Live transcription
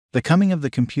The coming of the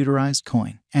computerized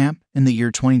coin, AMP, in the year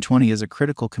 2020 is a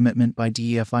critical commitment by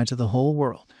DeFi to the whole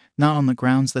world, not on the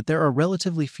grounds that there are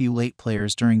relatively few late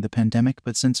players during the pandemic,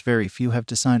 but since very few have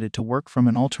decided to work from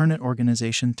an alternate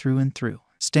organization through and through.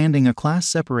 Standing a class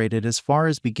separated as far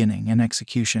as beginning and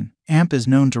execution, AMP is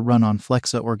known to run on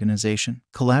Flexa organization,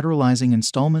 collateralizing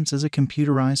installments as a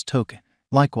computerized token.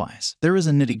 Likewise, there is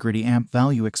a nitty-gritty AMP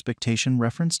value expectation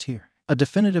referenced here. A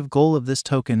definitive goal of this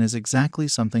token is exactly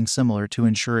something similar to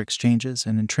ensure exchanges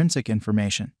and intrinsic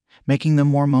information, making them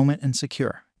more moment and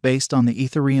secure, based on the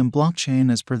Ethereum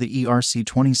blockchain as per the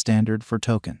ERC20 standard for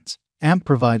tokens. AMP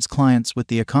provides clients with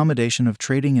the accommodation of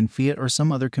trading in fiat or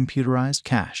some other computerized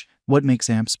cash. What makes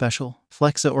AMP special?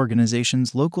 Flexa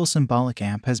organization's local symbolic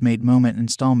AMP has made moment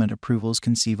installment approvals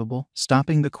conceivable,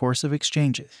 stopping the course of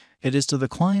exchanges. It is to the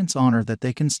client's honor that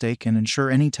they can stake and ensure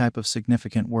any type of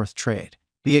significant worth trade,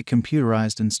 be it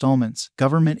computerized installments,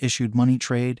 government-issued money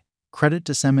trade, credit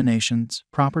disseminations,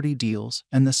 property deals,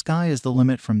 and the sky is the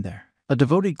limit from there. A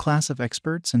devoted class of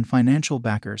experts and financial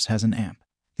backers has an AMP,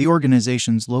 the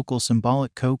organization's local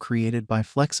symbolic co-created by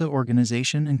Flexa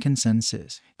organization and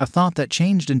consensus, a thought that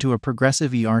changed into a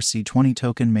progressive ERC20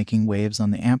 token making waves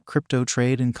on the AMP crypto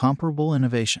trade and comparable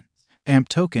innovation. AMP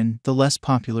token, the less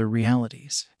popular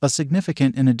realities. A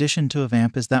significant in addition to of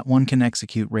AMP is that one can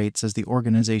execute rates as the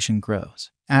organization grows,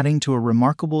 adding to a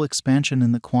remarkable expansion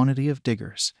in the quantity of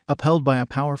diggers, upheld by a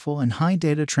powerful and high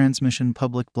data transmission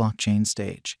public blockchain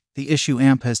stage. The issue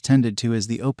AMP has tended to is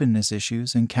the openness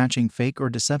issues and catching fake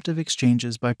or deceptive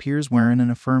exchanges by peers wherein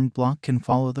an affirmed block can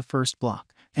follow the first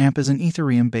block. AMP is an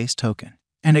Ethereum-based token,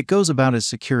 and it goes about as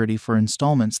security for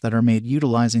installments that are made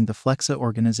utilizing the Flexa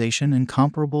organization and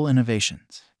comparable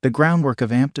innovations. The groundwork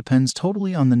of AMP depends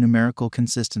totally on the numerical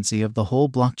consistency of the whole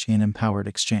blockchain-empowered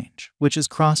exchange, which is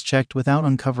cross-checked without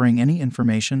uncovering any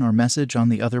information or message on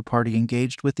the other party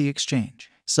engaged with the exchange.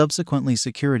 Subsequently,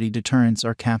 security deterrents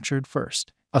are captured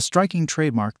first. A striking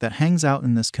trademark that hangs out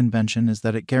in this convention is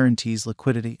that it guarantees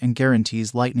liquidity and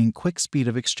guarantees lightning-quick speed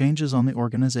of exchanges on the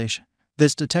organization.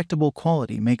 This detectable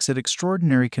quality makes it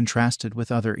extraordinary contrasted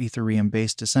with other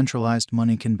Ethereum-based decentralized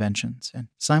money conventions and,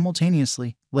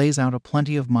 simultaneously, lays out a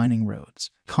plenty of mining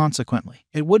roads. Consequently,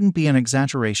 it wouldn't be an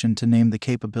exaggeration to name the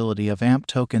capability of AMP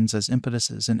tokens as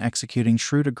impetuses in executing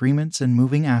shrewd agreements and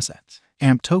moving assets.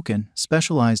 AMP token,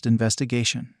 specialized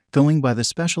investigation. Going by the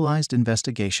specialized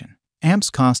investigation,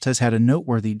 AMP's cost has had a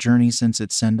noteworthy journey since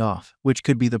its send-off, which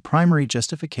could be the primary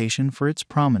justification for its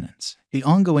prominence. The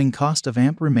ongoing cost of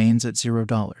AMP remains at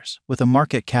 $0, with a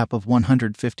market cap of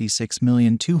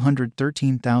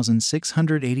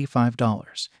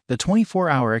 $156,213,685. The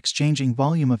 24-hour exchanging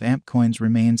volume of AMP coins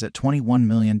remains at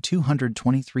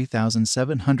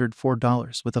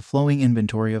 $21,223,704, with a flowing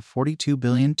inventory of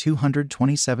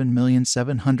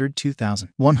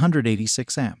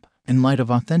 42,227,702,186 AMP. In light of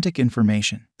authentic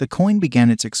information, the coin began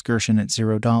its excursion at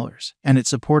 $0, and it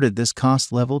supported this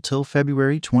cost level till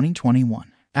February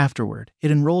 2021. Afterward, it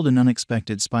enrolled an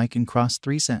unexpected spike and crossed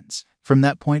 3 cents. From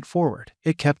that point forward,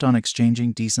 it kept on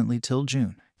exchanging decently till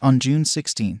June. On June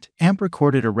 16th, AMP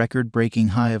recorded a record-breaking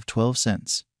high of 12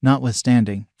 cents.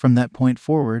 Notwithstanding, from that point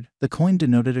forward, the coin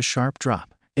denoted a sharp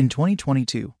drop. In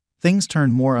 2022, things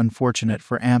turned more unfortunate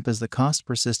for AMP as the cost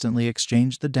persistently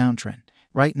exchanged the downtrend.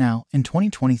 Right now, in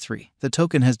 2023, the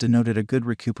token has denoted a good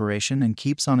recuperation and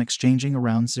keeps on exchanging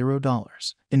around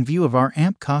 $0. In view of our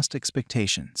AMP cost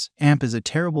expectations, AMP is a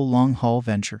terrible long-haul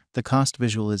venture. The cost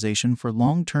visualization for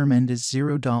long-term end is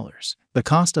 $0. The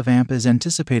cost of AMP is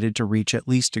anticipated to reach at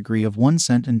least degree of 1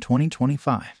 cent in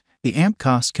 2025. The AMP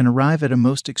cost can arrive at a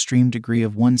most extreme degree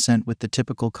of 1 cent with the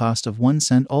typical cost of 1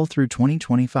 cent all through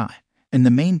 2025. In the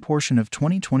main portion of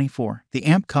 2024, the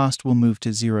AMP cost will move to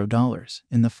 $0.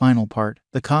 In the final part,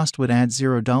 the cost would add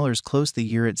 $0 close the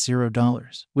year at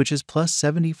 $0, which is plus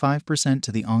 75%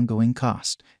 to the ongoing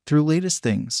cost. Through latest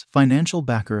things, financial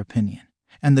backer opinion,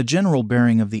 and the general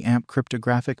bearing of the AMP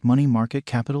cryptographic money market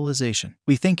capitalization,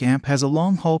 we think AMP has a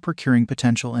long-haul procuring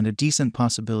potential and a decent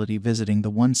possibility visiting the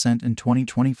 1 cent in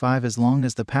 2025 as long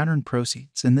as the pattern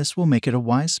proceeds, and this will make it a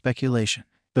wise speculation.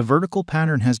 The vertical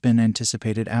pattern has been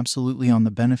anticipated absolutely on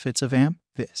the benefits of AMP,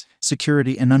 viz.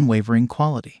 Security and unwavering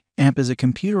quality. AMP is a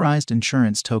computerized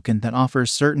insurance token that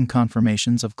offers certain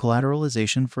confirmations of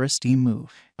collateralization for a steam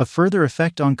move. A further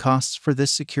effect on costs for this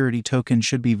security token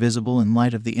should be visible in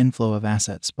light of the inflow of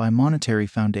assets by monetary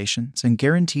foundations and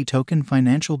guarantee token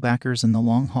financial backers in the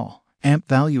long haul. AMP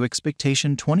Value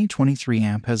Expectation 2023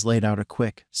 AMP has laid out a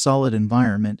quick, solid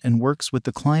environment and works with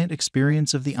the client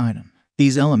experience of the item.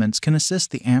 These elements can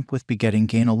assist the AMP with begetting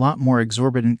gain a lot more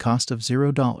exorbitant cost of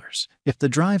 $0. If the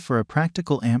drive for a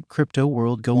practical AMP crypto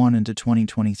world go on into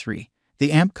 2023,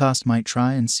 the AMP cost might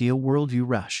try and see a worldview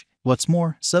rush. What's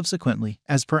more, subsequently,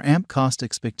 as per AMP cost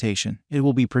expectation, it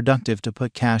will be productive to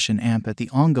put cash in AMP at the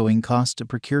ongoing cost to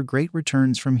procure great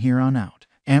returns from here on out.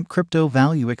 AMP Crypto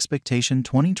Value Expectation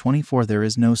 2024. There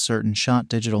is no certain shot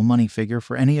digital money figure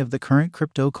for any of the current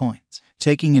crypto coins.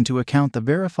 Taking into account the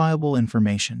verifiable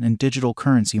information in digital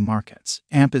currency markets,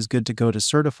 AMP is good to go to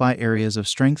certify areas of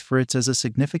strength for it as a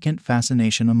significant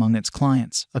fascination among its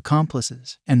clients,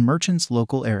 accomplices, and merchants'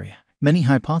 local area. Many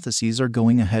hypotheses are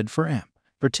going ahead for AMP,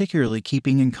 particularly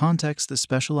keeping in context the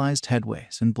specialized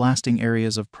headways and blasting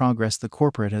areas of progress the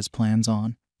corporate has plans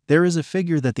on. There is a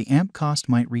figure that the AMP cost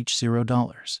might reach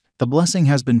 $0. The blessing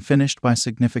has been finished by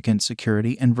significant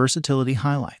security and versatility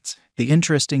highlights. The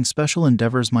interesting special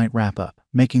endeavors might wrap up,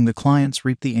 making the clients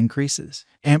reap the increases.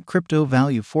 AMP Crypto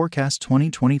Value Forecast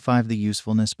 2025. The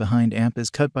usefulness behind AMP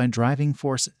is cut by driving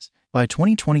forces. By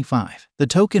 2025, the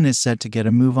token is set to get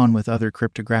a move on with other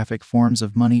cryptographic forms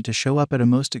of money to show up at a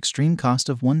most extreme cost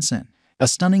of 1 cent. A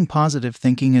stunning positive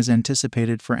thinking is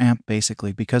anticipated for AMP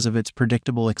basically because of its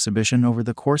predictable exhibition over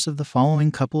the course of the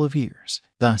following couple of years.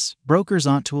 Thus, brokers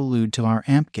ought to allude to our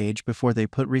AMP gauge before they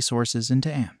put resources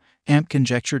into AMP. AMP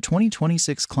Conjecture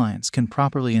 2026. Clients can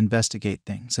properly investigate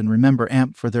things and remember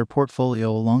AMP for their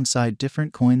portfolio alongside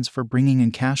different coins for bringing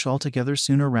in cash altogether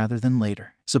sooner rather than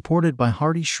later. Supported by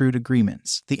hardy shrewd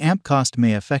agreements, the AMP cost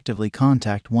may effectively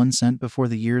contact 1 cent before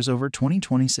the year's over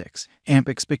 2026. AMP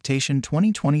Expectation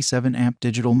 2027. AMP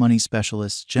digital money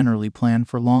specialists generally plan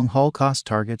for long-haul cost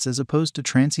targets as opposed to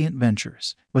transient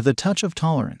ventures, with a touch of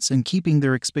tolerance in keeping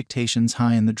their expectations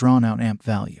high in the drawn-out AMP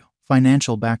value.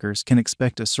 Financial backers can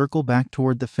expect a circle back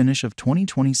toward the finish of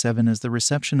 2027 as the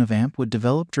reception of AMP would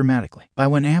develop dramatically, by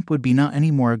when AMP would be not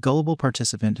anymore a gullible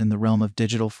participant in the realm of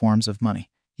digital forms of money,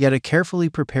 yet a carefully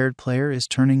prepared player is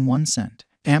turning 1 cent.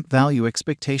 AMP Value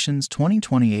Expectations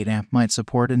 2028. AMP might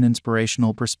support an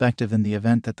inspirational perspective in the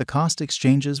event that the cost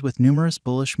exchanges with numerous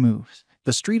bullish moves.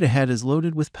 The street ahead is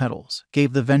loaded with pedals,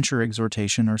 gave the venture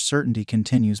exhortation or certainty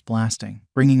continues blasting,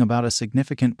 bringing about a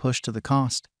significant push to the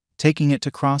cost, taking it to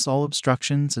cross all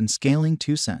obstructions and scaling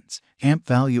 2 cents. AMP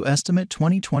Value Estimate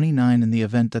 2029. In the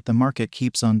event that the market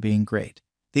keeps on being great,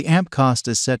 the AMP cost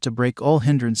is set to break all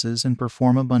hindrances and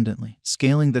perform abundantly,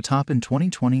 scaling the top in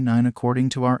 2029 according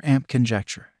to our AMP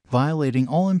conjecture. Violating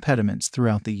all impediments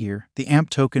throughout the year, the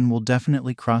AMP token will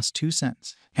definitely cross 2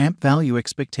 cents. AMP Value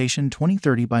Expectation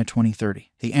 2030. By 2030,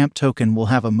 the AMP token will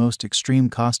have a most extreme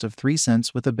cost of 3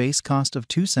 cents with a base cost of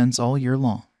 2 cents all year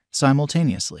long.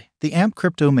 Simultaneously, the AMP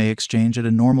crypto may exchange at a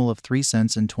normal of 3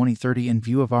 cents in 2030 in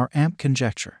view of our AMP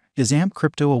conjecture. Is AMP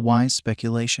crypto a wise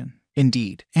speculation?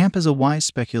 Indeed, AMP is a wise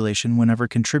speculation whenever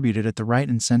contributed at the right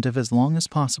incentive as long as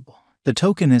possible. The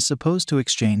token is supposed to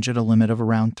exchange at a limit of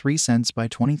around 3 cents by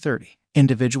 2030.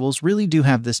 Individuals really do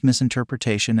have this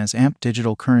misinterpretation as AMP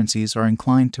digital currencies are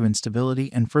inclined to instability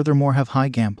and furthermore have high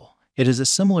gamble. It is a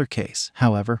similar case,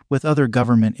 however, with other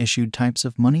government-issued types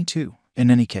of money too. In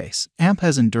any case, AMP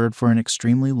has endured for an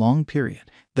extremely long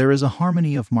period. There is a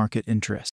harmony of market interest.